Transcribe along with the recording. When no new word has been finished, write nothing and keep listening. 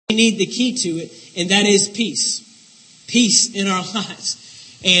need the key to it, and that is peace. Peace in our lives.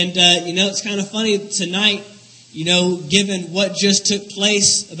 And, it's kind of funny tonight, given what just took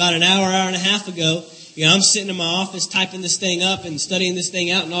place about an hour and a half ago. I'm sitting in my office typing this thing up and studying this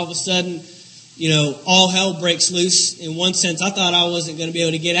thing out, and all of a sudden, all hell breaks loose. In one sense, I thought I wasn't going to be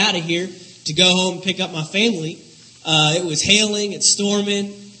able to get out of here to go home and pick up my family. It was hailing, it's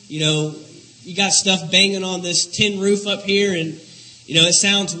storming, you got stuff banging on this tin roof up here, and, it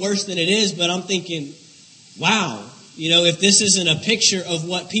sounds worse than it is, but I'm thinking, wow, if this isn't a picture of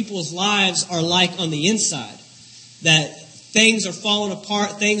what people's lives are like on the inside, that things are falling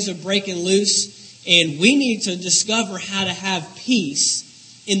apart, things are breaking loose, and we need to discover how to have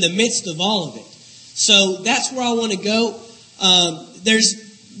peace in the midst of all of it. So that's where I want to go. There's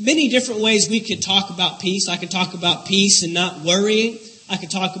many different ways we could talk about peace. I could talk about peace and not worrying. I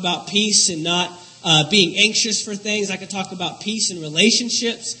could talk about peace and not being anxious for things. I could talk about peace in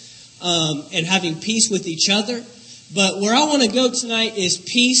relationships and having peace with each other. But where I want to go tonight is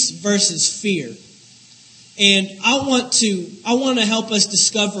peace versus fear. And I want to help us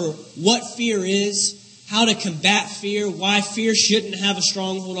discover what fear is, how to combat fear, why fear shouldn't have a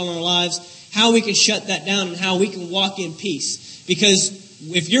stronghold on our lives, how we can shut that down, and how we can walk in peace. Because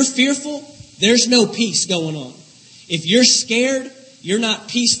if you're fearful, there's no peace going on. If you're scared, you're not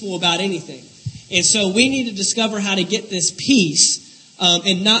peaceful about anything. And so we need to discover how to get this peace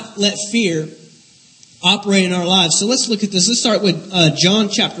and not let fear operate in our lives. So let's look at this. Let's start with John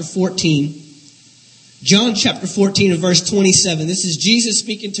chapter 14. John chapter 14 and verse 27. This is Jesus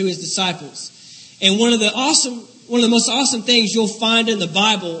speaking to his disciples. And one of the most awesome things you'll find in the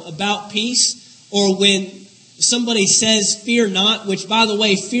Bible about peace, or when somebody says fear not, which by the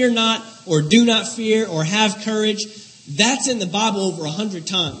way, fear not or do not fear or have courage, that's in the Bible over 100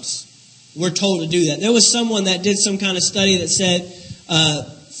 times. We're told to do that. There was someone that did some kind of study that said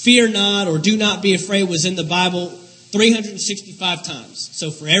fear not or do not be afraid was in the Bible 365 times.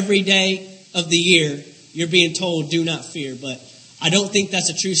 So for every day of the year, you're being told, do not fear. But I don't think that's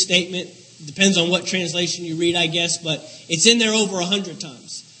a true statement. It depends on what translation you read, I guess. But it's in there over 100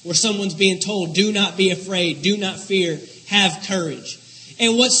 times where someone's being told, do not be afraid, do not fear, have courage.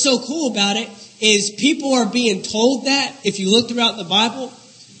 And what's so cool about it is people are being told that, if you look throughout the Bible,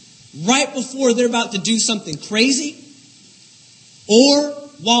 right before they're about to do something crazy, or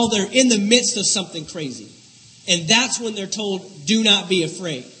while they're in the midst of something crazy. And that's when they're told, do not be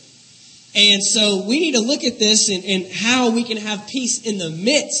afraid. And so we need to look at this and how we can have peace in the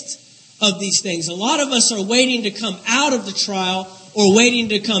midst of these things. A lot of us are waiting to come out of the trial or waiting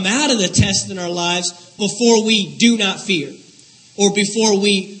to come out of the test in our lives before we do not fear or before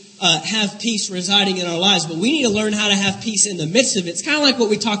we have peace residing in our lives. But we need to learn how to have peace in the midst of it. It's kind of like what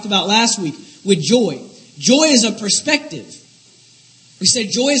we talked about last week with joy. Joy is a perspective. We said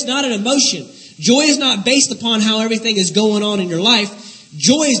joy is not an emotion. Joy is not based upon how everything is going on in your life.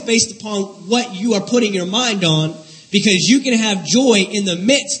 Joy is based upon what you are putting your mind on, because you can have joy in the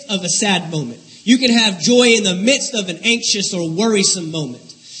midst of a sad moment. You can have joy in the midst of an anxious or worrisome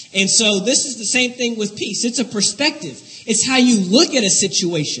moment. And so this is the same thing with peace. It's a perspective. It's how you look at a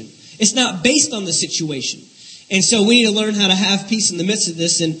situation. It's not based on the situation. And so we need to learn how to have peace in the midst of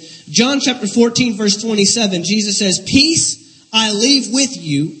this. In John chapter 14, verse 27, Jesus says, peace I leave with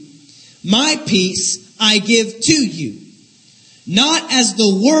you, my peace I give to you. Not as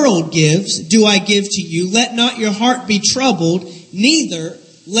the world gives, do I give to you. Let not your heart be troubled, neither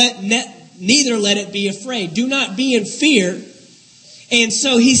let it be afraid. Do not be in fear. And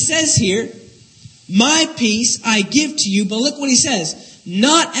so he says here, my peace I give to you. But look what he says.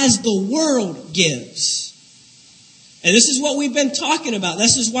 Not as the world gives. And this is what we've been talking about.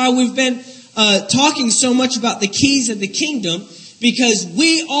 This is why we've been talking so much about the keys of the kingdom. Because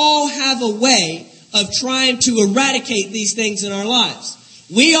we all have a way of trying to eradicate these things in our lives.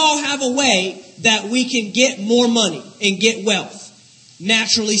 We all have a way that we can get more money and get wealth,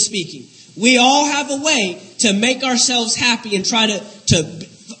 naturally speaking. We all have a way to make ourselves happy and try to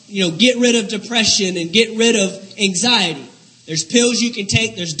get rid of depression and get rid of anxiety. There's pills you can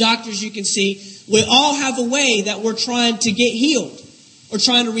take. There's doctors you can see. We all have a way that we're trying to get healed or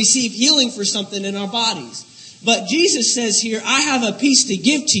trying to receive healing for something in our bodies. But Jesus says here, I have a peace to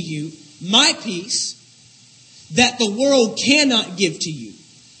give to you, my peace, that the world cannot give to you.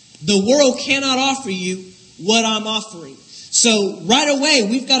 The world cannot offer you what I'm offering. So right away,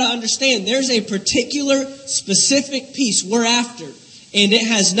 we've got to understand there's a particular specific peace we're after. And it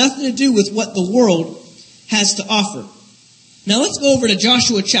has nothing to do with what the world has to offer. Now let's go over to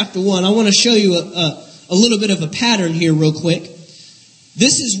Joshua chapter 1. I want to show you a little bit of a pattern here real quick.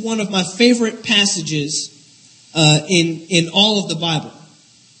 This is one of my favorite passages in all of the Bible.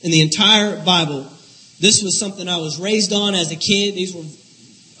 in the entire Bible. This was something I was raised on as a kid. These were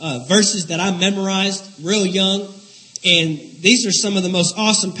verses that I memorized real young. And these are some of the most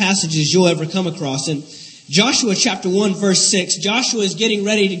awesome passages you'll ever come across. In Joshua chapter 1, verse 6, Joshua is getting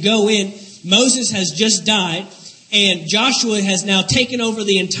ready to go in. Moses has just died. And Joshua has now taken over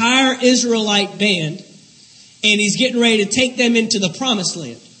the entire Israelite band. And he's getting ready to take them into the promised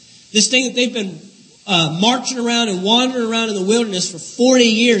land. This thing that they've been marching around and wandering around in the wilderness for 40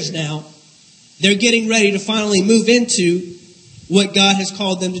 years now. They're getting ready to finally move into what God has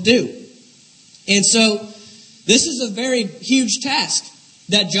called them to do. And so this is a very huge task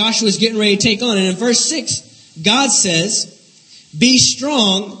that Joshua is getting ready to take on. And in verse 6, God says, "Be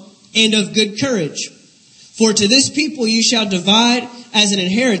strong and of good courage. For to this people you shall divide as an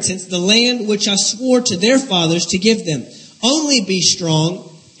inheritance the land which I swore to their fathers to give them. Only be strong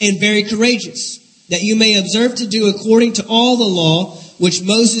and very courageous, that you may observe to do according to all the law which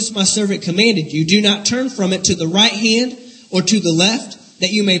Moses my servant commanded you. Do not turn from it to the right hand or to the left,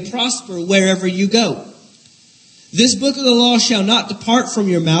 that you may prosper wherever you go. This book of the law shall not depart from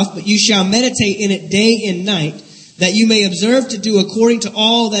your mouth, but you shall meditate in it day and night, that you may observe to do according to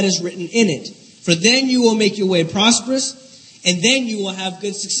all that is written in it. For then you will make your way prosperous, and then you will have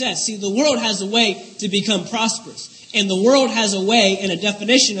good success." See, the world has a way to become prosperous, and the world has a way and a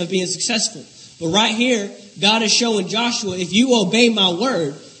definition of being successful. But right here, God is showing Joshua, if you obey my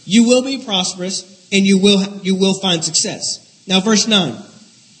word, you will be prosperous, and you will find success. Now, verse 9.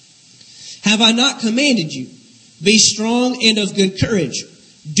 "Have I not commanded you? Be strong and of good courage.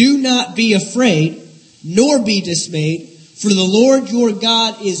 Do not be afraid, nor be dismayed, for the Lord your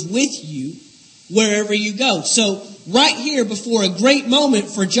God is with you wherever you go." So right here, before a great moment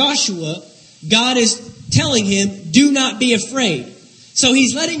for Joshua, God is telling him, do not be afraid. So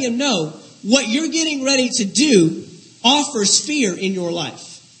he's letting him know what you're getting ready to do offers fear in your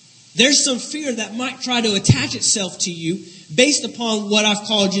life. There's some fear that might try to attach itself to you based upon what I've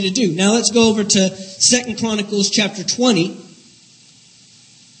called you to do. Now let's go over to 2 Chronicles chapter 20.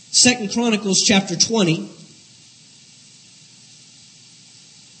 2 Chronicles chapter 20.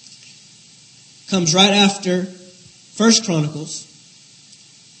 Comes right after 1 Chronicles.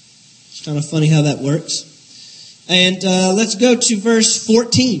 It's kind of funny how that works. And let's go to verse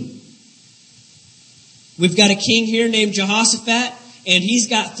 14. We've got a king here named Jehoshaphat, and he's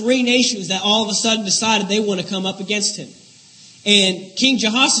got 3 nations that all of a sudden decided they want to come up against him. And King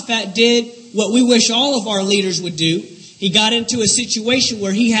Jehoshaphat did what we wish all of our leaders would do. He got into a situation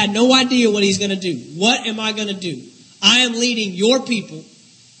where he had no idea what he's going to do. What am I going to do? I am leading your people.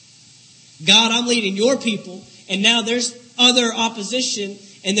 God, I'm leading your people. And now there's other opposition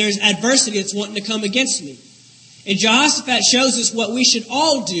and there's adversity that's wanting to come against me. And Jehoshaphat shows us what we should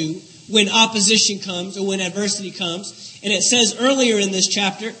all do when opposition comes or when adversity comes. And it says earlier in this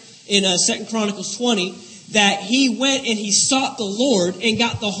chapter, in 2 Chronicles 20, that he went and he sought the Lord and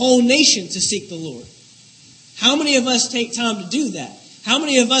got the whole nation to seek the Lord. How many of us take time to do that? How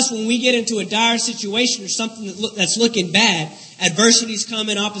many of us, when we get into a dire situation or something that's looking bad, adversity's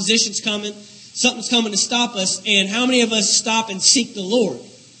coming, opposition's coming, something's coming to stop us, and how many of us stop and seek the Lord?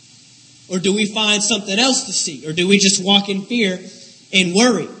 Or do we find something else to seek? Or do we just walk in fear and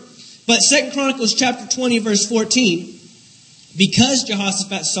worry? But 2 Chronicles chapter 20, verse 14, because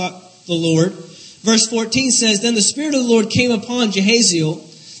Jehoshaphat sought the Lord, verse 14 says, "Then the Spirit of the Lord came upon Jehaziel,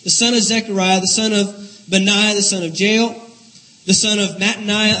 the son of Zechariah, the son of Benaiah, the son of Jael, the son of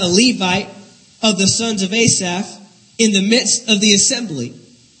Mattaniah, a Levite, of the sons of Asaph, in the midst of the assembly.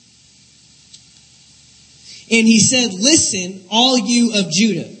 And he said, Listen, all you of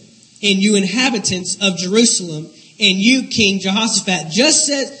Judah, and you inhabitants of Jerusalem, and you, King Jehoshaphat,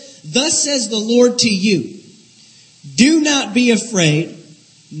 thus says the Lord to you, do not be afraid,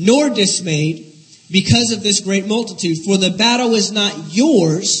 nor dismayed, because of this great multitude, for the battle is not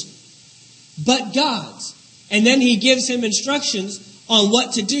yours, but God's." And then he gives him instructions on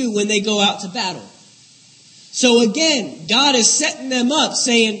what to do when they go out to battle. So again, God is setting them up,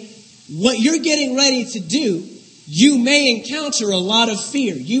 saying, what you're getting ready to do, you may encounter a lot of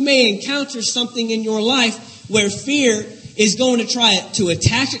fear. You may encounter something in your life where fear is going to try to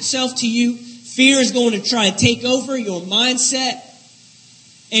attach itself to you. Fear is going to try to take over your mindset.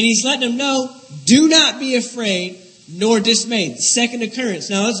 And he's letting them know, do not be afraid nor dismayed. The second occurrence.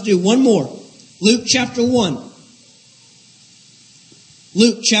 Now let's do one more. Luke chapter 1.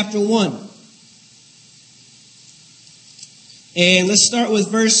 Luke chapter 1. And let's start with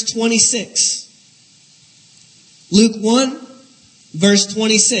verse 26. Luke 1, verse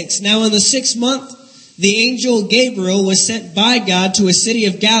 26. Now in the 6th month, the angel Gabriel was sent by God to a city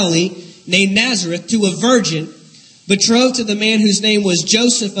of Galilee named Nazareth to a virgin, betrothed to the man whose name was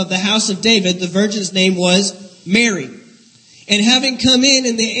Joseph of the house of David. The virgin's name was Mary. And having come in,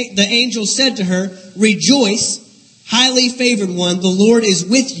 and the angel said to her, Rejoice, highly favored one, the Lord is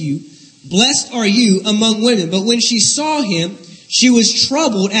with you. Blessed are you among women. But when she saw him, she was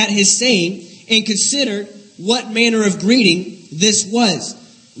troubled at his saying, and considered what manner of greeting this was.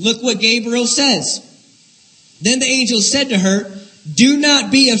 Look what Gabriel says. Then the angel said to her, Do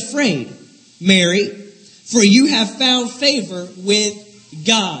not be afraid, Mary, for you have found favor with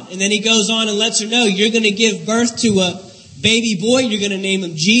God. And then he goes on and lets her know, you're going to give birth to a baby boy. You're going to name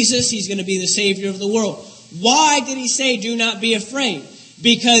him Jesus. He's going to be the Savior of the world. Why did he say, do not be afraid?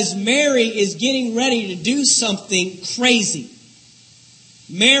 Because Mary is getting ready to do something crazy.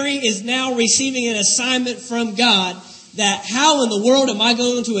 Mary is now receiving an assignment from God that how in the world am I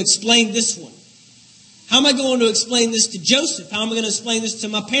going to explain this one? How am I going to explain this to Joseph? How am I going to explain this to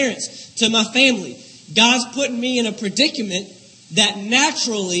my parents, to my family? God's putting me in a predicament that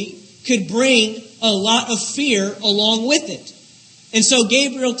naturally could bring a lot of fear along with it. And so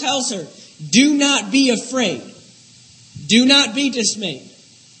Gabriel tells her, do not be afraid. Do not be dismayed.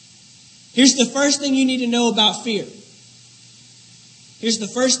 Here's the first thing you need to know about fear. Here's the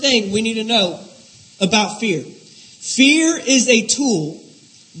first thing we need to know about fear. Fear is a tool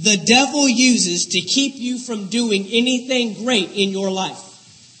the devil uses to keep you from doing anything great in your life.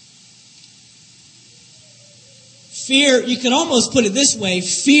 Fear, you could almost put it this way,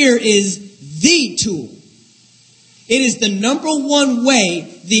 fear is the tool. It is the number one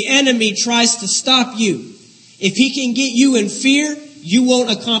way the enemy tries to stop you. If he can get you in fear, you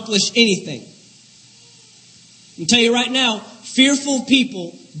won't accomplish anything. I'll tell you right now, fearful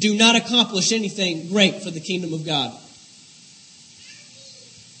people do not accomplish anything great for the kingdom of God.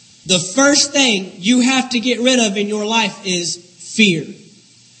 The first thing you have to get rid of in your life is fear.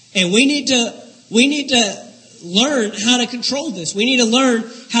 And we need to learn how to control this. We need to learn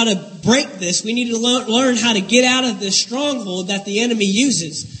how to break this. We need to learn how to get out of this stronghold that the enemy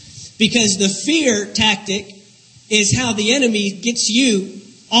uses. Because the fear tactic is how the enemy gets you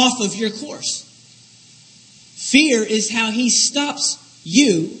off of your course. Fear is how he stops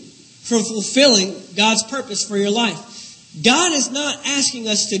you from fulfilling God's purpose for your life. God is not asking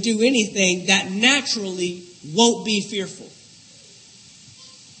us to do anything that naturally won't be fearful.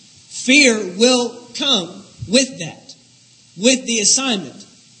 Fear will come with that, with the assignment.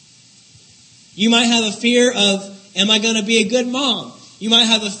 You might have a fear of, am I going to be a good mom? You might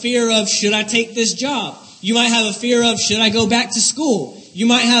have a fear of, should I take this job? You might have a fear of, should I go back to school? You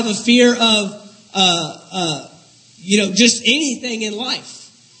might have a fear of, just anything in life.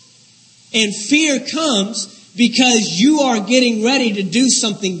 And fear comes because you are getting ready to do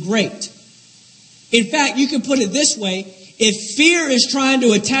something great. In fact, you can put it this way. If fear is trying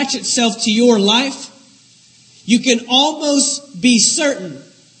to attach itself to your life, you can almost be certain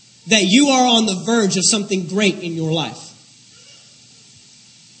that you are on the verge of something great in your life.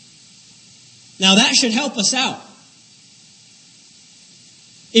 Now that should help us out.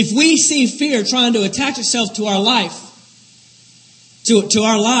 If we see fear trying to attach itself to our life, to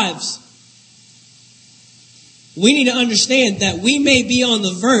our lives, we need to understand that we may be on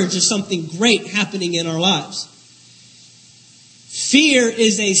the verge of something great happening in our lives. Fear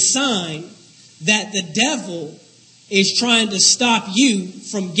is a sign that the devil is trying to stop you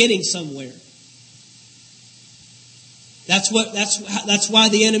from getting somewhere. That's why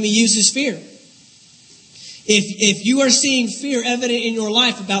the enemy uses fear. If you are seeing fear evident in your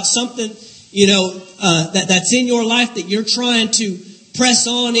life about something, that's in your life that you're trying to press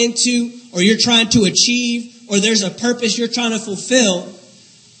on into, or you're trying to achieve, or there's a purpose you're trying to fulfill,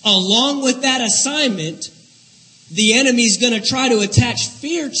 along with that assignment, the enemy's going to try to attach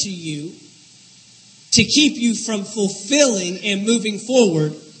fear to you to keep you from fulfilling and moving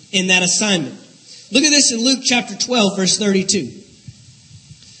forward in that assignment. Look at this in Luke chapter 12, verse 32.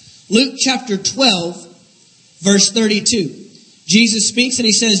 Luke chapter 12, verse 32. Jesus speaks and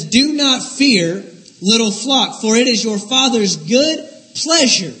he says, Do not fear, little flock, for it is your Father's good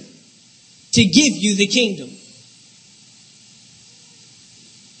pleasure to give you the kingdom.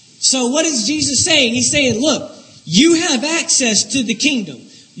 So what is Jesus saying? He's saying, look, you have access to the kingdom.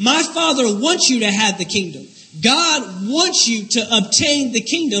 My Father wants you to have the kingdom. God wants you to obtain the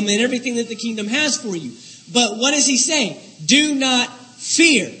kingdom and everything that the kingdom has for you. But what is he saying? Do not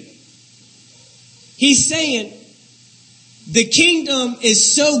fear. He's saying the kingdom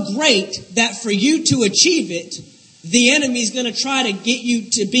is so great that for you to achieve it, the enemy is going to try to get you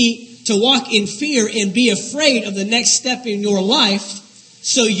to walk in fear and be afraid of the next step in your life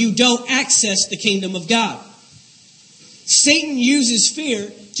so you don't access the kingdom of God. Satan uses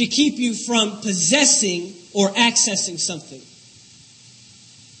fear to keep you from possessing or accessing something.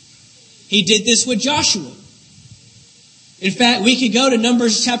 He did this with Joshua. In fact, we could go to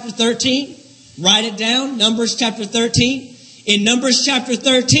Numbers chapter 13, write it down, Numbers chapter 13. In Numbers chapter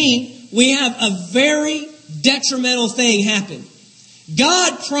 13, we have a very detrimental thing happen.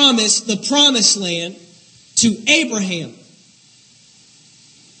 God promised the promised land to Abraham.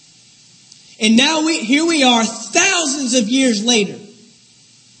 And now here we are thousands of years later.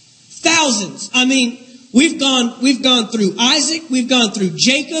 Thousands. I mean, we've gone through Isaac, we've gone through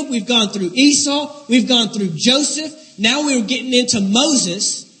Jacob, we've gone through Esau, we've gone through Joseph. Now we're getting into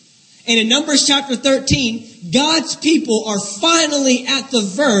Moses. And in Numbers chapter 13, God's people are finally at the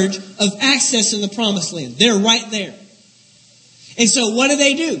verge of accessing the promised land. They're right there. And so what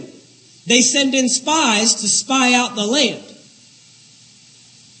do? They send in spies to spy out the land.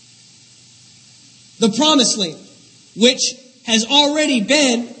 The promised land, which has already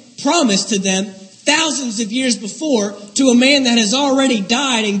been promised to them thousands of years before to a man that has already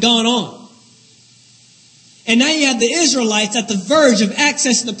died and gone on. And now you have the Israelites at the verge of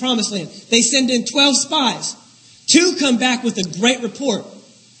accessing the promised land. They send in 12 spies. 2 come back with a great report.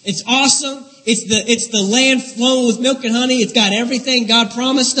 It's awesome. It's the land flowing with milk and honey. It's got everything God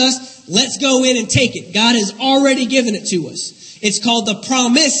promised us. Let's go in and take it. God has already given it to us. It's called the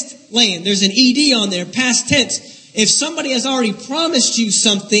promised land. There's an ED on there, past tense. If somebody has already promised you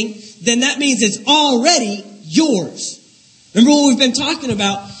something, then that means it's already yours. Remember what we've been talking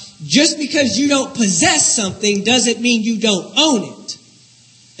about? Just because you don't possess something doesn't mean you don't own it.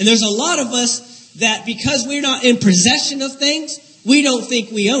 And there's a lot of us that because we're not in possession of things, we don't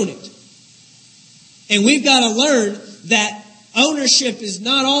think we own it. And we've got to learn that ownership is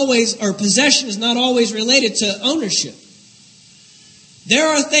not always, or possession is not always related to ownership. There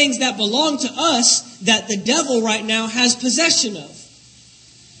are things that belong to us that the devil right now has possession of.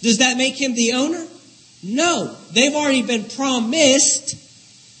 Does that make him the owner? No. They've already been promised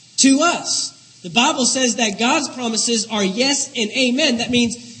to us. The Bible says that God's promises are yes and amen. That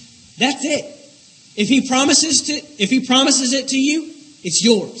means that's it. If he promises it to you, it's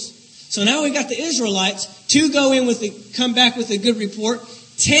yours. So now we've got the Israelites. 2 come back with a good report.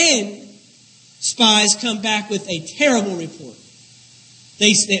 10 spies come back with a terrible report.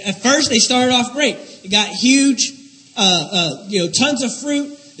 At first they started off great. They got huge, tons of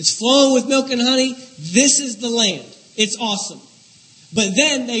fruit. It's flowing with milk and honey. This is the land. It's awesome. But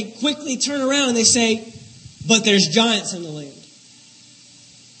then they quickly turn around and they say, but there's giants in the land.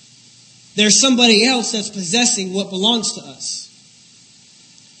 There's somebody else that's possessing what belongs to us.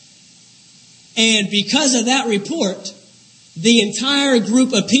 And because of that report, the entire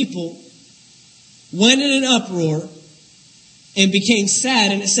group of people went in an uproar and became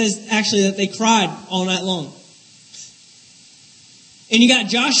sad. And it says actually that they cried all night long. And you got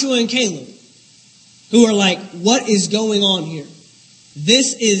Joshua and Caleb who are like, what is going on here?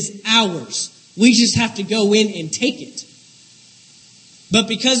 This is ours. We just have to go in and take it. But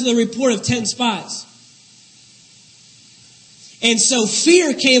because of the report of 10 spies. And so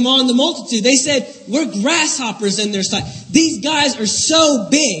fear came on the multitude. They said, we're grasshoppers in their sight. These guys are so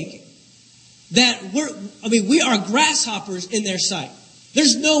big that we are grasshoppers in their sight.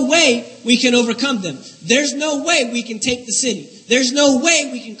 There's no way we can overcome them. There's no way we can take the city. There's no way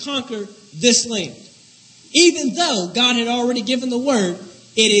we can conquer this land. Even though God had already given the word,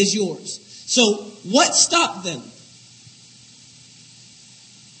 it is yours. So what stopped them?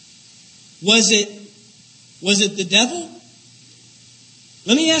 Was it the devil?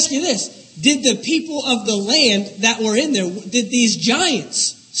 Let me ask you this. Did the people of the land that were in there, did these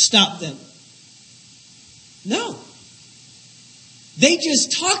giants stop them? No. They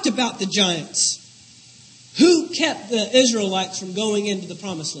just talked about the giants. Who kept the Israelites from going into the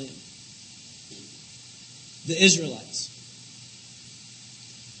promised land? The Israelites.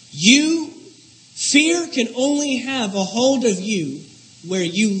 Fear can only have a hold of you where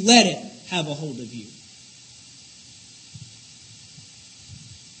you let it have a hold of you.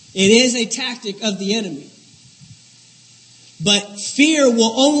 It is a tactic of the enemy. But fear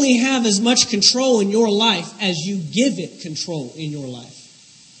will only have as much control in your life as you give it control in your life.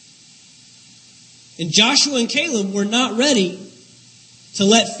 And Joshua and Caleb were not ready to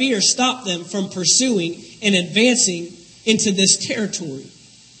let fear stop them from pursuing and advancing into this territory.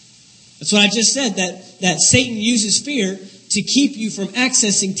 That's what I just said, that Satan uses fear to keep you from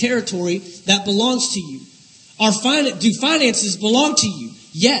accessing territory that belongs to you. Do finances belong to you?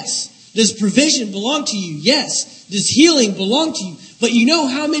 Yes. Does provision belong to you? Yes. Does healing belong to you? But you know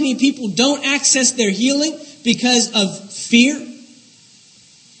how many people don't access their healing because of fear?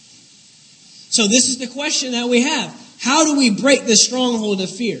 So this is the question that we have. How do we break the stronghold of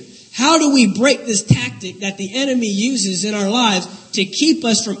fear? How do we break this tactic that the enemy uses in our lives to keep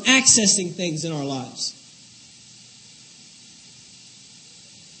us from accessing things in our lives?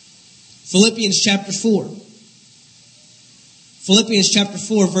 Philippians chapter 4. Philippians chapter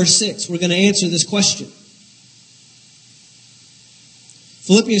 4, verse 6. We're going to answer this question.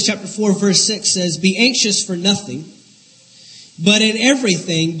 Philippians chapter 4, verse 6 says, "Be anxious for nothing, but in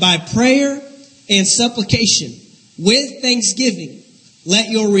everything, by prayer and supplication, with thanksgiving, let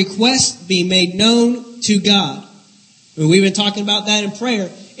your requests be made known to God." And we've been talking about that in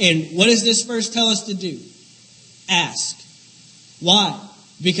prayer. And what does this verse tell us to do? Ask. Why?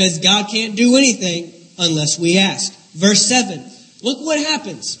 Because God can't do anything unless we ask. Verse 7. Look what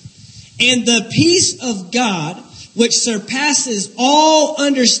happens. "And the peace of God, which surpasses all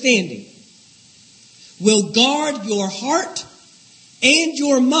understanding, will guard your heart and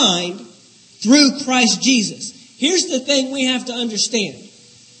your mind through Christ Jesus." Here's the thing we have to understand.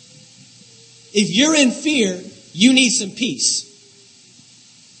 If you're in fear, you need some peace.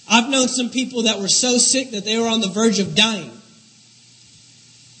 I've known some people that were so sick that they were on the verge of dying.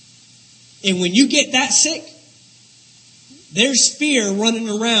 And when you get that sick, there's fear running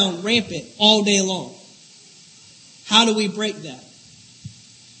around rampant all day long. How do we break that?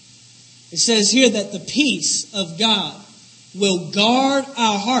 It says here that the peace of God will guard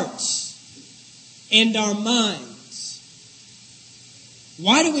our hearts and our minds.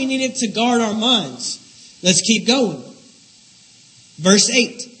 Why do we need it to guard our minds? Let's keep going. Verse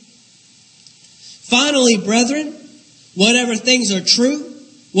 8. "Finally, brethren, whatever things are true,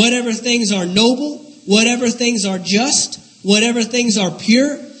 whatever things are noble, whatever things are just, whatever things are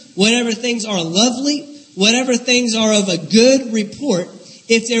pure, whatever things are lovely, whatever things are of a good report,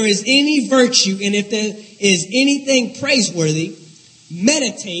 if there is any virtue and if there is anything praiseworthy,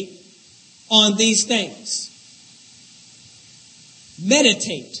 meditate on these things."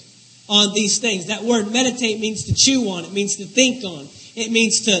 Meditate on these things. That word meditate means to chew on. It means to think on. It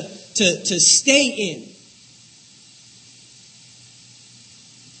means to stay in.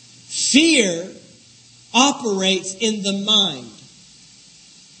 Fear operates in the mind.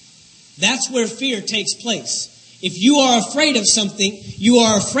 That's where fear takes place. If you are afraid of something, you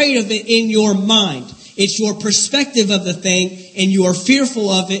are afraid of it in your mind. It's your perspective of the thing, and you are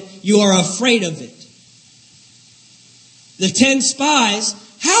fearful of it. You are afraid of it. The 10 spies,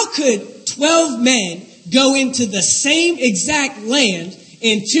 how could 12 men go into the same exact land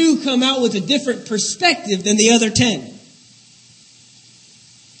and 2 come out with a different perspective than the other 10?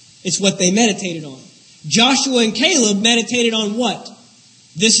 It's what they meditated on. Joshua and Caleb meditated on what?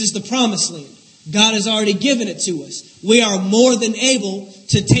 This is the promised land. God has already given it to us. We are more than able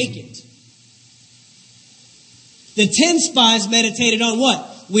to take it. The 10 spies meditated on what?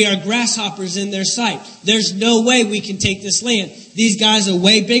 We are grasshoppers in their sight. There's no way we can take this land. These guys are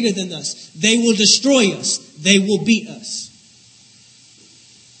way bigger than us. They will destroy us. They will beat us.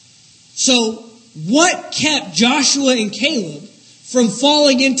 So, what kept Joshua and Caleb from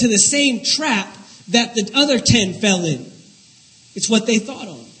falling into the same trap that the other 10 fell in? It's what they thought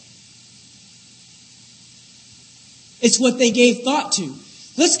on. It's what they gave thought to.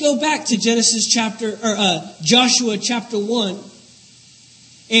 Let's go back to Joshua chapter 1.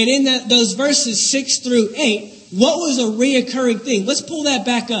 And in those verses 6 through 8, what was a reoccurring thing? Let's pull that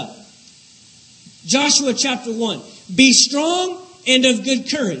back up. Joshua chapter 1. "Be strong and of good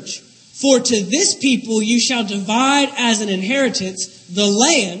courage, for to this people you shall divide as an inheritance the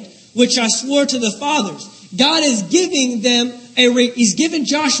land which I swore to the fathers." God is giving them He's given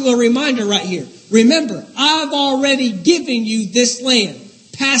Joshua a reminder right here. Remember, I've already given you this land.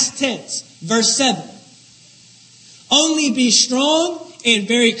 Past tense. Verse 7. "Only be strong and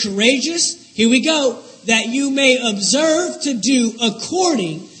very courageous." Here we go. "That you may observe to do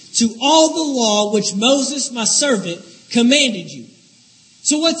according to all the law which Moses, my servant, commanded you."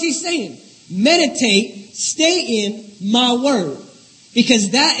 So what's he saying? Meditate, stay in my word. Because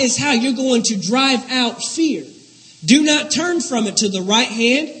that is how you're going to drive out fear. "Do not turn from it to the right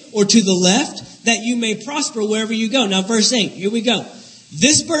hand or to the left, that you may prosper wherever you go." Now verse 8, here we go.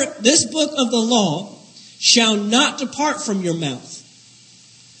 This book of the law shall not depart from your mouth,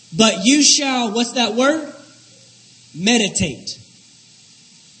 but you shall," what's that word? Meditate.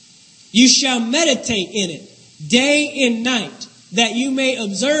 "You shall meditate in it day and night, that you may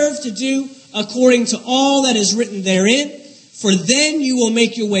observe to do according to all that is written therein. For then you will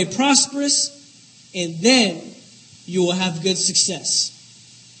make your way prosperous, and then you will have good success."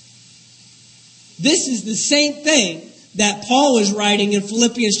 This is the same thing that Paul was writing in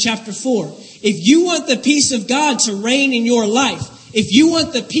Philippians chapter 4. If you want the peace of God to reign in your life, if you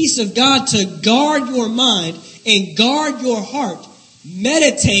want the peace of God to guard your mind and guard your heart,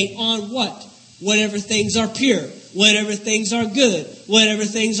 Meditate on what? Whatever things are pure, whatever things are good, whatever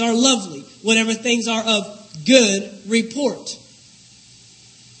things are lovely, whatever things are of good report.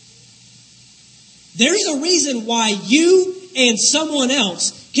 There's a reason why you and someone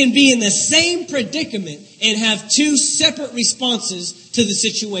else can be in the same predicament and have two separate responses to the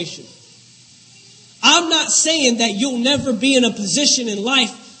situation. I'm not saying that you'll never be in a position in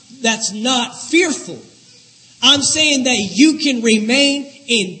life that's not fearful. I'm saying that you can remain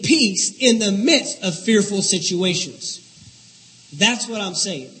in peace in the midst of fearful situations. That's what I'm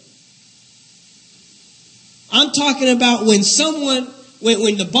saying. I'm talking about when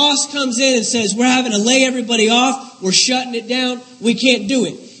the boss comes in and says, we're having to lay everybody off, we're shutting it down, we can't do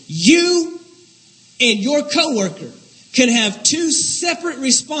it. You and your coworker can have two separate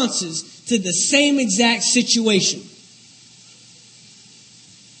responses to the same exact situation.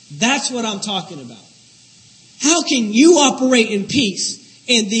 That's what I'm talking about. How can you operate in peace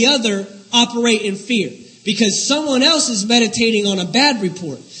and the other operate in fear? Because someone else is meditating on a bad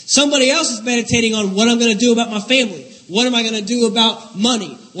report. Somebody else is meditating on what I'm going to do about my family. What am I going to do about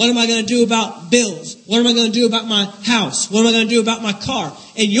money? What am I going to do about bills? What am I going to do about my house? What am I going to do about my car?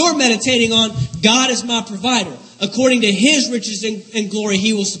 And you're meditating on God is my provider. According to His riches and glory,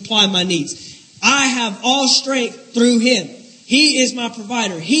 He will supply my needs. I have all strength through Him. He is my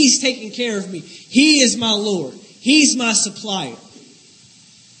provider. He's taking care of me. He is my Lord. He's my supplier.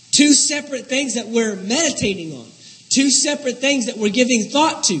 Two separate things that we're meditating on. Two separate things that we're giving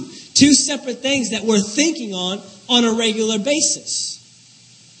thought to. Two separate things that we're thinking on a regular basis.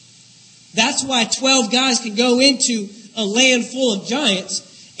 That's why 12 guys can go into a land full of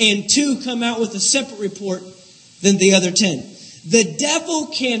giants and 2 come out with a separate report than the other 10. The devil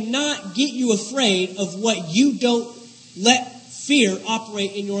cannot get you afraid of what you don't let fear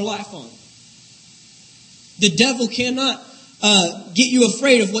operate in your life on. The devil cannot get you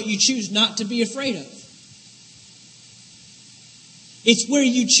afraid of what you choose not to be afraid of. It's where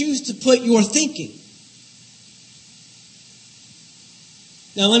you choose to put your thinking.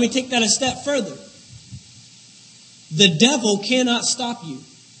 Now let me take that a step further. The devil cannot stop you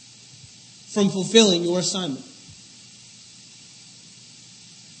from fulfilling your assignment.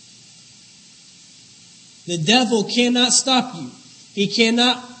 The devil cannot stop you. He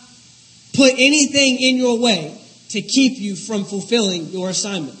cannot put anything in your way to keep you from fulfilling your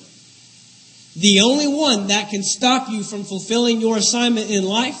assignment. The only one that can stop you from fulfilling your assignment in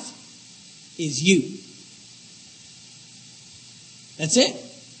life is you. That's it.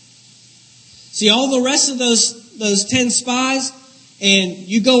 See, all the rest of those 10 spies, and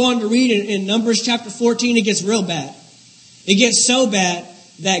you go on to read in Numbers chapter 14, it gets real bad. It gets so bad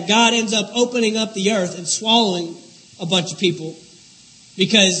that God ends up opening up the earth and swallowing a bunch of people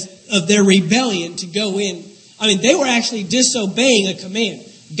because of their rebellion to go in. I mean, they were actually disobeying a command.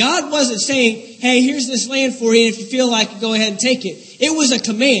 God wasn't saying, hey, here's this land for you, and if you feel like it, go ahead and take it. It was a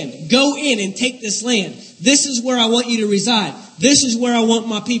command. Go in and take this land. This is where I want you to reside. This is where I want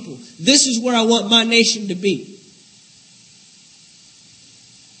my people. This is where I want my nation to be.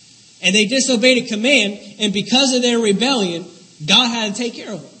 And they disobeyed a command, and because of their rebellion, God had to take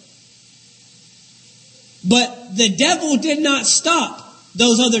care of them. But the devil did not stop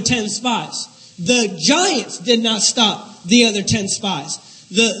those other 10 spies. The giants did not stop the other 10 spies.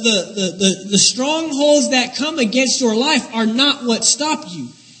 The strongholds that come against your life are not what stop you.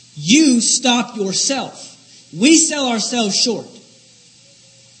 You stop yourself. We sell ourselves short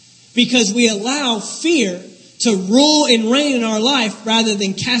because we allow fear to rule and reign in our life rather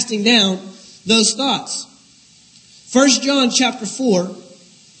than casting down those thoughts. 1 John chapter 4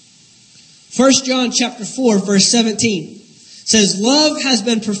 verse 17 says, love has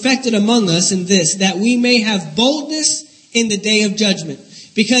been perfected among us in this, that we may have boldness in the day of judgment.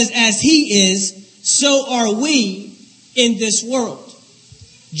 Because as He is, so are we in this world.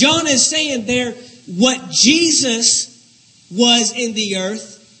 John is saying there, what Jesus was in the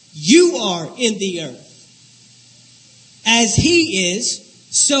earth, you are in the earth. As He is,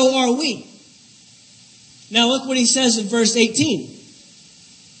 so are we. Now look what he says in verse 18.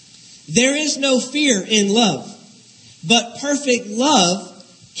 There is no fear in love, but perfect love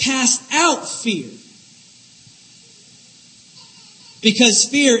casts out fear. Because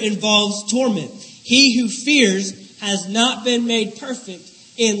fear involves torment. He who fears has not been made perfect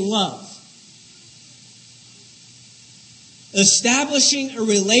in love. Establishing a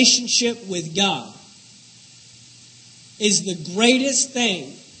relationship with God is the greatest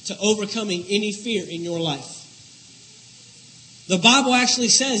thing to overcoming any fear in your life. The Bible actually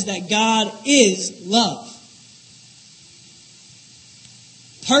says that God is love.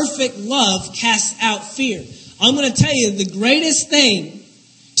 Perfect love casts out fear. I'm going to tell you the greatest thing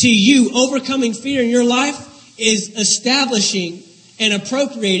to you overcoming fear in your life is establishing and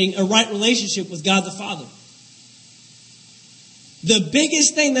appropriating a right relationship with God the Father. The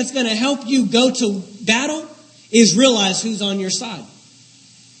biggest thing that's going to help you go to battle is realize who's on your side.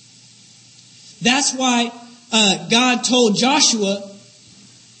 That's why God told Joshua,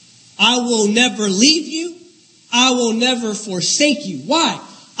 I will never leave you. I will never forsake you. Why?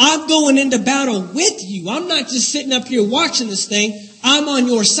 I'm going into battle with you. I'm not just sitting up here watching this thing. I'm on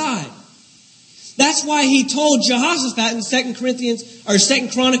your side. That's why he told Jehoshaphat in 2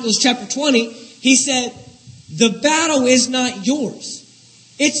 Chronicles chapter 20, he said, the battle is not yours.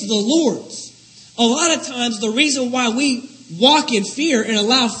 It's the Lord's. A lot of times the reason why we walk in fear and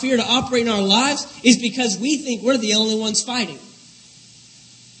allow fear to operate in our lives is because we think we're the only ones fighting.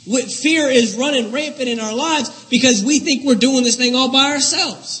 Fear is running rampant in our lives because we think we're doing this thing all by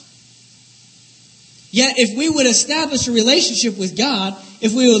ourselves. Yet if we would establish a relationship with God,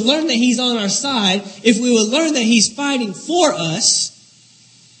 if we would learn that He's on our side, if we would learn that He's fighting for us,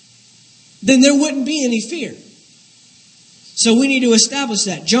 then there wouldn't be any fear. So we need to establish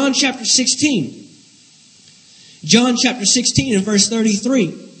that. John chapter 16. John chapter 16 and verse 33.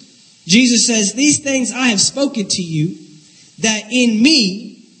 Jesus says, these things I have spoken to you, that in me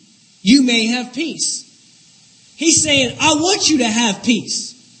you may have peace. He's saying, I want you to have peace.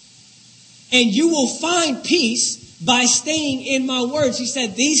 And you will find peace by staying in my words. He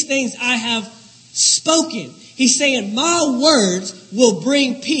said, these things I have spoken. He's saying, my words will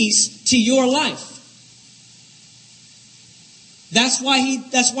bring peace to your life. That's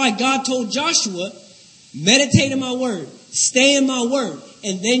why God told Joshua, meditate in my word, stay in my word,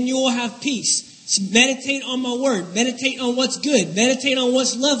 and then you will have peace. Meditate on my word. Meditate on what's good. Meditate on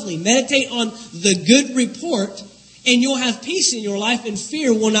what's lovely. Meditate on the good report, and you'll have peace in your life, and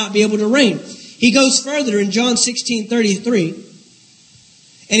fear will not be able to reign. He goes further in John 16:33,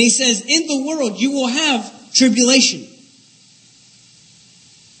 and he says, in the world you will have tribulation.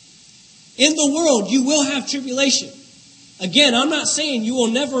 In the world you will have tribulation. Again, I'm not saying you will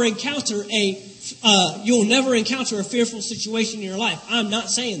never encounter a fearful situation in your life. I'm not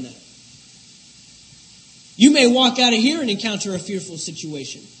saying that. You may walk out of here and encounter a fearful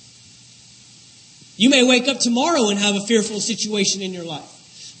situation. You may wake up tomorrow and have a fearful situation in your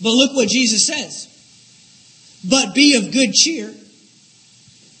life. But look what Jesus says. But be of good cheer.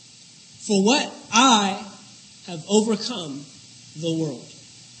 For what? I have overcome the world.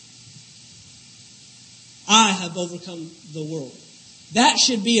 I have overcome the world. That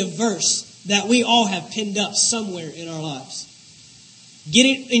should be a verse that we all have pinned up somewhere in our lives. Get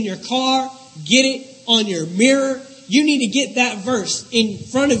it in your car. Get it on your mirror. You need to get that verse in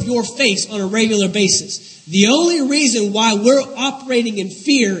front of your face on a regular basis. The only reason why we're operating in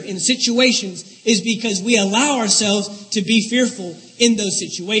fear in situations is because we allow ourselves to be fearful in those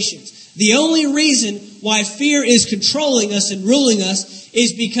situations. The only reason why fear is controlling us and ruling us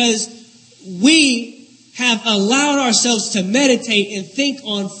is because we have allowed ourselves to meditate and think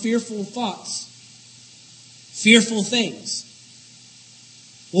on fearful thoughts, fearful things.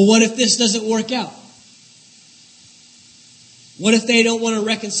 Well, what if this doesn't work out? What if they don't want to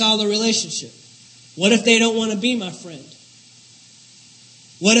reconcile the relationship? What if they don't want to be my friend?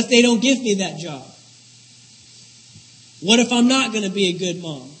 What if they don't give me that job? What if I'm not going to be a good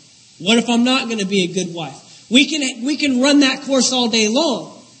mom? What if I'm not going to be a good wife? We can run that course all day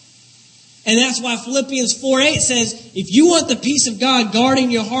long. And that's why Philippians 4:8 says, if you want the peace of God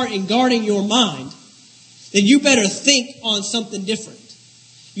guarding your heart and guarding your mind, then you better think on something different.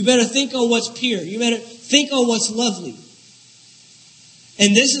 You better think on what's pure. You better think on what's lovely.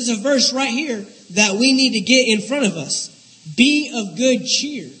 And this is a verse right here that we need to get in front of us. Be of good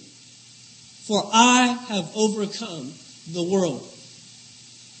cheer, for I have overcome the world.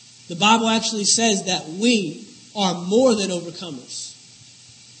 The Bible actually says that we are more than overcomers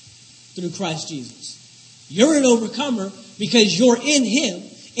through Christ Jesus. You're an overcomer because you're in Him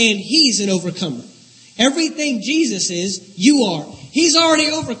and He's an overcomer. Everything Jesus is, you are. He's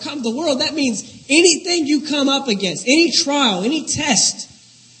already overcome the world. That means anything you come up against, any trial, any test,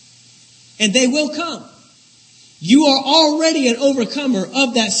 and they will come, you are already an overcomer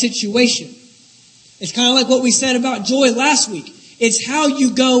of that situation. It's kind of like what we said about joy last week. It's how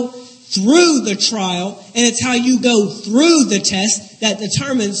you go through the trial, and it's how you go through the test that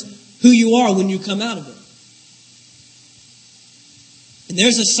determines who you are when you come out of it. And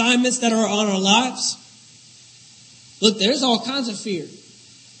there's assignments that are on our lives. Look, there's all kinds of fear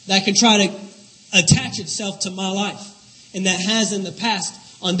that can try to attach itself to my life, and that has in the past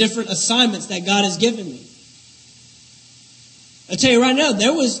on different assignments that God has given me. I tell you right now,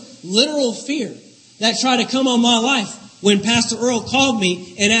 there was literal fear that tried to come on my life when Pastor Earl called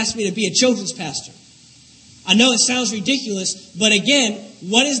me and asked me to be a children's pastor. I know it sounds ridiculous, but again,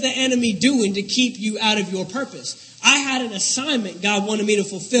 what is the enemy doing to keep you out of your purpose? I had an assignment God wanted me to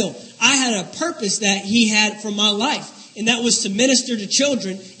fulfill. I had a purpose that He had for my life, and that was to minister to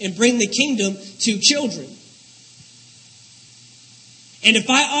children and bring the kingdom to children. And if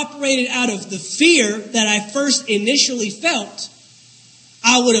I operated out of the fear that I first initially felt,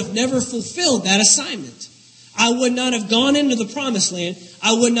 I would have never fulfilled that assignment. I would not have gone into the promised land.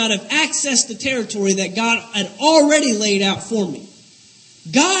 I would not have accessed the territory that God had already laid out for me.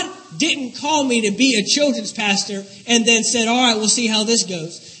 God didn't call me to be a children's pastor and then said, all right, we'll see how this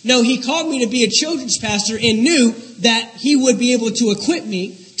goes. No, He called me to be a children's pastor and knew that He would be able to equip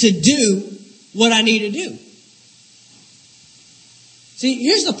me to do what I need to do. See,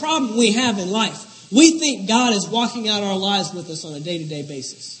 here's the problem we have in life. We think God is walking out our lives with us on a day-to-day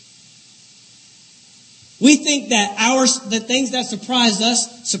basis. We think that the things that surprise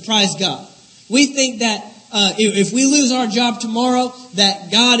us surprise God. We think that if we lose our job tomorrow,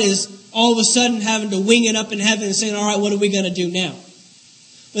 that God is all of a sudden having to wing it up in heaven and saying, all right, what are we going to do now?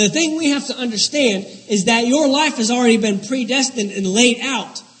 But the thing we have to understand is that your life has already been predestined and laid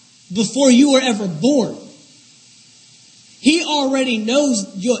out before you were ever born. He already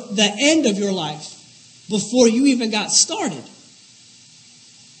knows the end of your life before you even got started.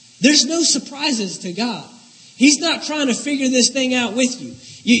 There's no surprises to God. He's not trying to figure this thing out with you.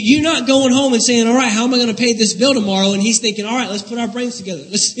 You're not going home and saying, all right, how am I going to pay this bill tomorrow? And He's thinking, all right, let's put our brains together.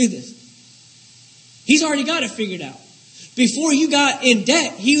 Let's do this. He's already got it figured out. Before you got in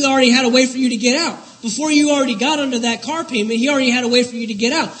debt, He already had a way for you to get out. Before you already got under that car payment, He already had a way for you to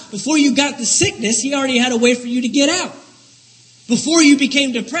get out. Before you got the sickness, He already had a way for you to get out. Before you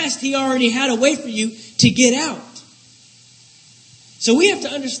became depressed, He already had a way for you to get out. So we have to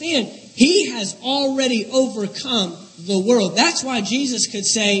understand, He has already overcome the world. That's why Jesus could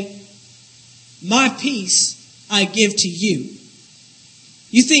say, my peace I give to you.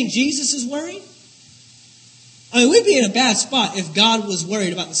 You think Jesus is worried? I mean, we'd be in a bad spot if God was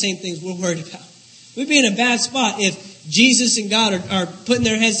worried about the same things we're worried about. We'd be in a bad spot if Jesus and God are putting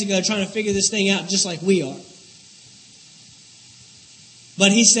their heads together trying to figure this thing out just like we are.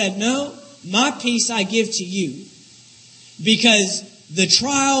 But He said, no, my peace I give to you. Because the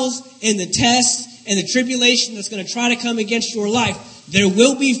trials and the tests and the tribulation that's going to try to come against your life, there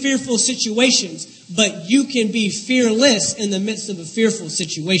will be fearful situations, but you can be fearless in the midst of a fearful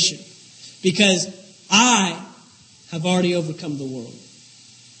situation. Because I have already overcome the world.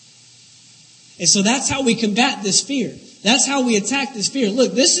 And so that's how we combat this fear. That's how we attack this fear.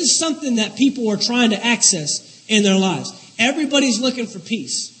 Look, this is something that people are trying to access in their lives. Everybody's looking for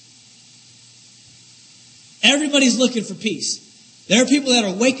peace. Everybody's looking for peace. There are people that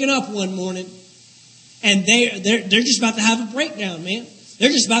are waking up one morning and they're just about to have a breakdown, man. They're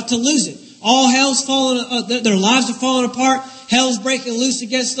just about to lose it. All hell's falling, their lives are falling apart. Hell's breaking loose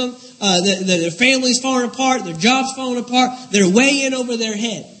against them. Their family's falling apart. Their job's falling apart. They're way in over their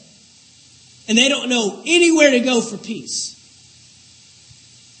head. And they don't know anywhere to go for peace.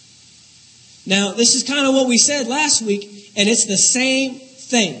 Now, this is kind of what we said last week, and it's the same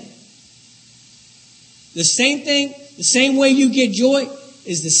thing. The same thing, the same way you get joy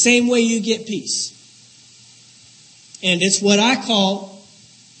is the same way you get peace. And it's what I call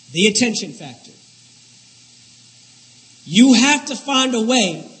the attention factor. You have to find a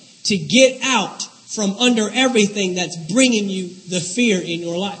way to get out from under everything that's bringing you the fear in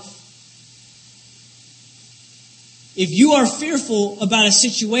your life. If you are fearful about a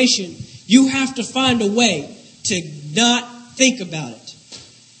situation, you have to find a way to not think about it.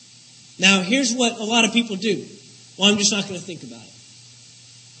 Now, here's what a lot of people do. Well, I'm just not going to think about it.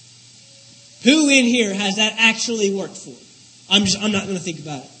 Who in here has that actually worked for? I'm not going to think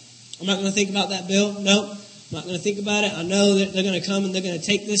about it. I'm not going to think about that bill. Nope. I'm not going to think about it. I know that they're going to come and they're going to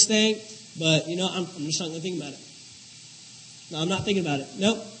take this thing, but I'm just not going to think about it. No, I'm not thinking about it.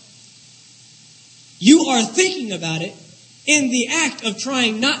 Nope. You are thinking about it in the act of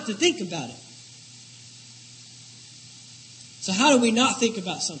trying not to think about it. So how do we not think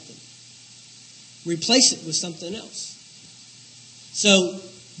about something? Replace it with something else. So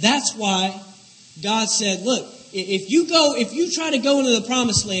that's why God said, look, if you try to go into the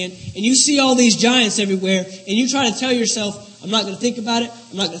promised land and you see all these giants everywhere and you try to tell yourself, I'm not going to think about it,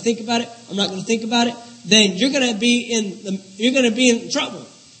 I'm not going to think about it, I'm not going to think about it, then you're going to be in trouble.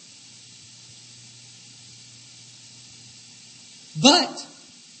 But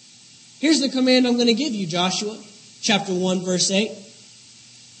here's the command I'm going to give you, Joshua, chapter 1, verse 8.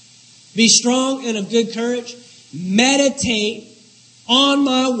 Be strong and of good courage. Meditate on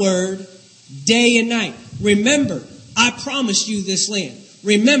my word day and night. Remember, I promised you this land.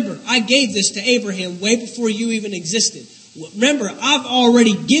 Remember, I gave this to Abraham way before you even existed. Remember, I've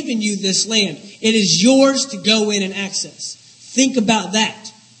already given you this land. It is yours to go in and access. Think about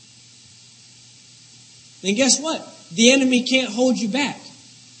that. And guess what? The enemy can't hold you back.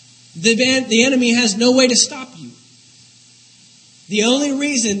 The enemy has no way to stop you. The only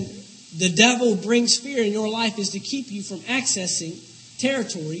reason the devil brings fear in your life is to keep you from accessing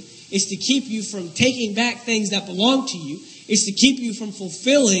territory, is to keep you from taking back things that belong to you, is to keep you from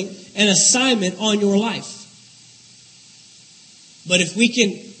fulfilling an assignment on your life. But if we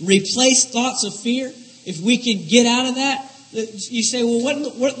can replace thoughts of fear, if we can get out of that, you say, well, what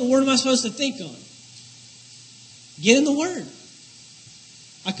in the Word am I supposed to think on? Get in the Word.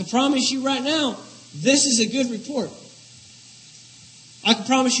 I can promise you right now, this is a good report. I can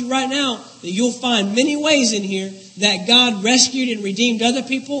promise you right now that you'll find many ways in here that God rescued and redeemed other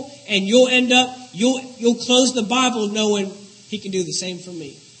people, and you'll close the Bible knowing He can do the same for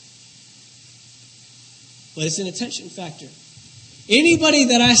me. But it's an attention factor. Anybody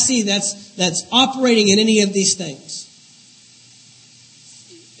that I see that's operating in any of these things,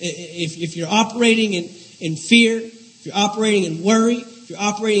 if you're operating in fear, if you're operating in worry, if you're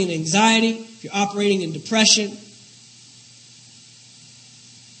operating in anxiety, if you're operating in depression,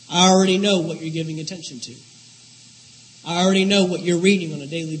 I already know what you're giving attention to. I already know what you're reading on a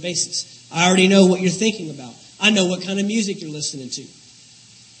daily basis. I already know what you're thinking about. I know what kind of music you're listening to.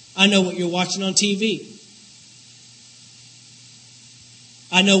 I know what you're watching on TV.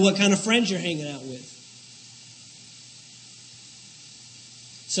 I know what kind of friends you're hanging out with.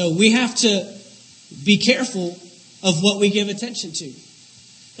 So we have to be careful of what we give attention to.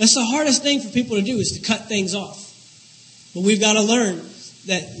 That's the hardest thing for people to do, is to cut things off. But we've got to learn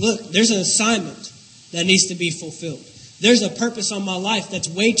that, look, there's an assignment that needs to be fulfilled. There's a purpose on my life that's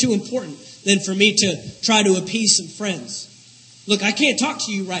way too important than for me to try to appease some friends. Look, I can't talk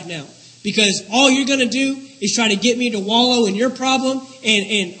to you right now because all you're going to do is try to get me to wallow in your problem.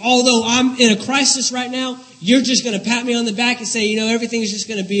 And although I'm in a crisis right now, you're just going to pat me on the back and say, everything's just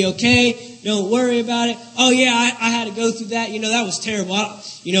going to be okay. Don't worry about it. Oh, yeah, I had to go through that. That was terrible.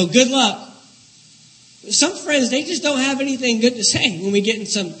 Good luck. Some friends, they just don't have anything good to say when we get in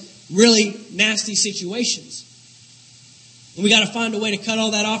some really nasty situations. And we got to find a way to cut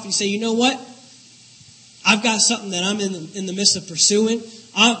all that off and say, you know what? I've got something that I'm in the midst of pursuing.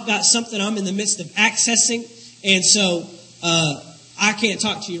 I've got something I'm in the midst of accessing. And so I can't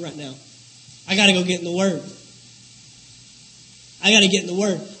talk to you right now. I got to go get in the Word. I got to get in the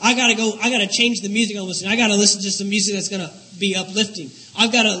Word. I got to change the music I'm listening. I got to listen to some music that's going to be uplifting.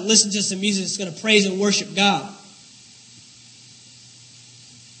 I've got to listen to some music that's going to praise and worship God.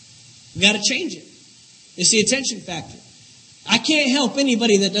 We got to change it. It's the attention factor. I can't help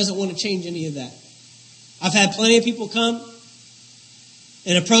anybody that doesn't want to change any of that. I've had plenty of people come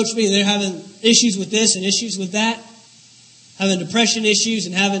and approach me. They're having issues with this and issues with that, having depression issues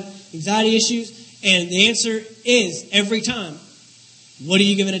and having anxiety issues. And the answer is, every time, what are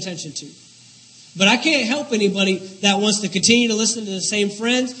you giving attention to? But I can't help anybody that wants to continue to listen to the same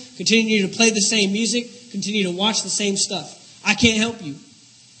friends, continue to play the same music, continue to watch the same stuff. I can't help you.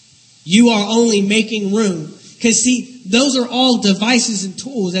 You are only making room. Because see, those are all devices and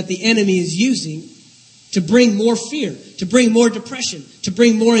tools that the enemy is using to bring more fear, to bring more depression, to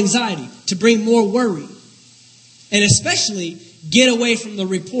bring more anxiety, to bring more worry. And especially get away from the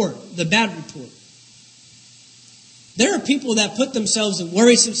report, the bad report. There are people that put themselves in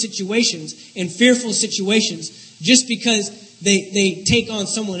worrisome situations, in fearful situations, just because they take on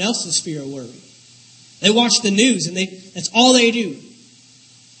someone else's fear or worry. They watch the news and that's all they do.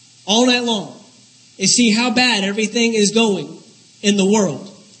 All night long. Is see how bad everything is going in the world.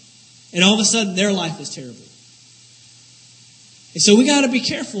 And all of a sudden their life is terrible. And so we got to be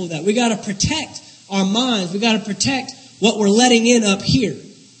careful of that. We got to protect our minds. We got to protect what we're letting in up here.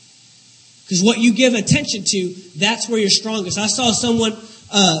 Because what you give attention to, that's where you're strongest. I saw someone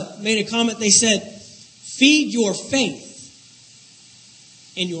made a comment. They said, feed your faith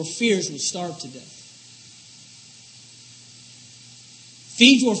and your fears will starve to death.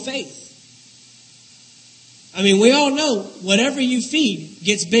 Feed your faith. I mean, we all know whatever you feed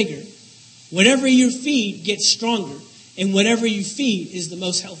gets bigger. Whatever you feed gets stronger. And whatever you feed is the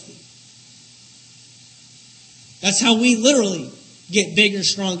most healthy. That's how we literally get bigger,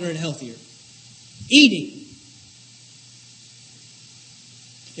 stronger, and healthier. Eating.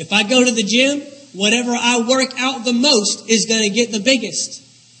 If I go to the gym, whatever I work out the most is going to get the biggest.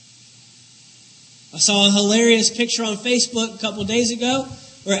 I saw a hilarious picture on Facebook a couple days ago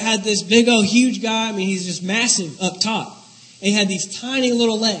where it had this big old huge guy. I mean, he's just massive up top. And he had these tiny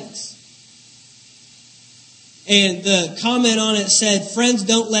little legs. And the comment on it said, friends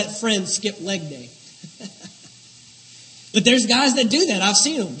don't let friends skip leg day. But there's guys that do that. I've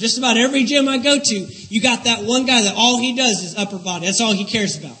seen them. Just about every gym I go to, you got that one guy that all he does is upper body. That's all he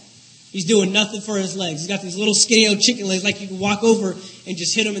cares about. He's doing nothing for his legs. He's got these little skinny old chicken legs like you can walk over and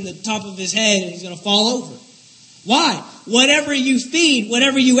just hit him in the top of his head and he's going to fall over. Why? Whatever you feed,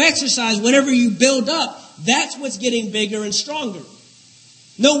 whatever you exercise, whatever you build up, that's what's getting bigger and stronger.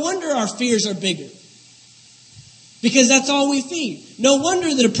 No wonder our fears are bigger. Because that's all we feed. No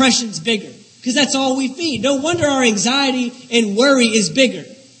wonder the depression's bigger. Because that's all we feed. No wonder our anxiety and worry is bigger.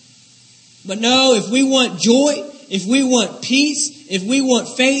 But no, if we want joy, if we want peace, if we want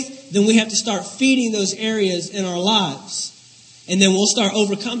faith, then we have to start feeding those areas in our lives. And then we'll start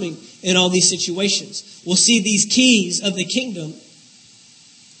overcoming in all these situations. We'll see these keys of the kingdom.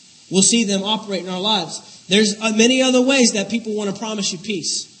 We'll see them operate in our lives. There's many other ways that people want to promise you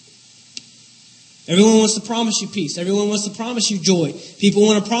peace. Everyone wants to promise you peace. Everyone wants to promise you joy. People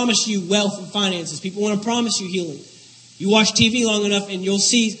want to promise you wealth and finances. People want to promise you healing. You watch TV long enough and you'll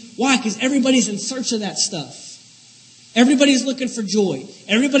see why, because everybody's in search of that stuff. Everybody's looking for joy.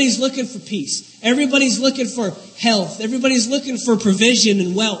 Everybody's looking for peace. Everybody's looking for health. Everybody's looking for provision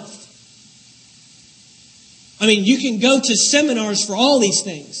and wealth. I mean, you can go to seminars for all these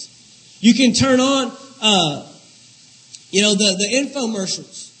things. You can turn on, the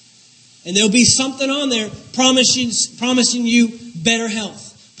infomercials. And there'll be something on there promising you better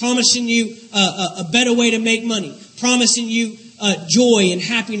health, promising you a better way to make money, promising you joy and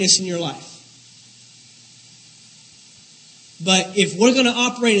happiness in your life. But if we're going to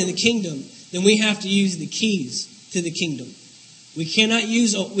operate in the kingdom, then we have to use the keys to the kingdom. We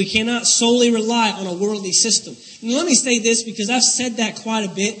cannot solely rely on a worldly system. And let me say this, because I've said that quite a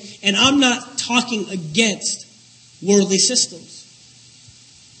bit, and I'm not talking against worldly systems.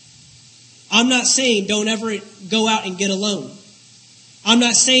 I'm not saying don't ever go out and get a loan. I'm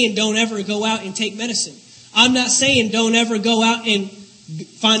not saying don't ever go out and take medicine. I'm not saying don't ever go out and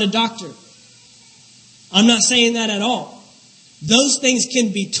find a doctor. I'm not saying that at all. Those things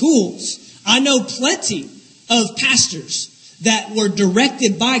can be tools. I know plenty of pastors that were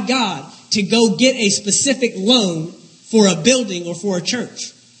directed by God to go get a specific loan for a building or for a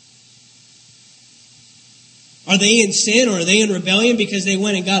church. Are they in sin or are they in rebellion because they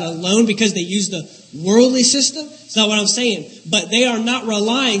went and got a loan because they used the worldly system? That's not what I'm saying. But they are not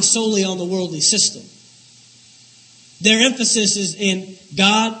relying solely on the worldly system. Their emphasis is in,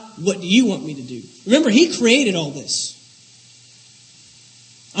 God, what do you want me to do? Remember, He created all this.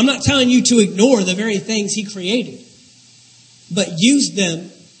 I'm not telling you to ignore the very things He created, but use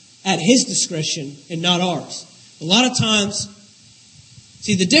them at His discretion and not ours. A lot of times,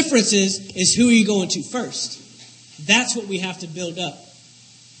 see, the difference is who are you going to first? That's what we have to build up.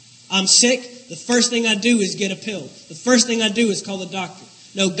 I'm sick. The first thing I do is get a pill. The first thing I do is call the doctor.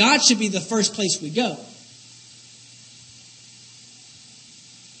 No, God should be the first place we go.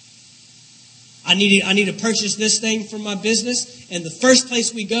 I need to purchase this thing for my business, and the first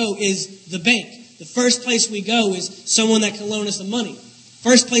place we go is the bank. The first place we go is someone that can loan us the money.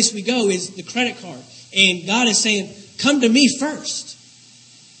 First place we go is the credit card. And God is saying, come to me first.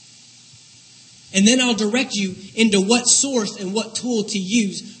 And then I'll direct you into what source and what tool to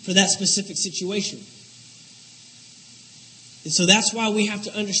use for that specific situation. And so that's why we have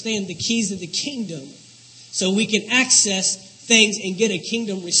to understand the keys of the kingdom so we can access things and get a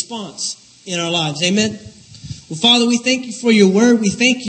kingdom response in our lives. Amen? Well, Father, we thank you for your word. We thank you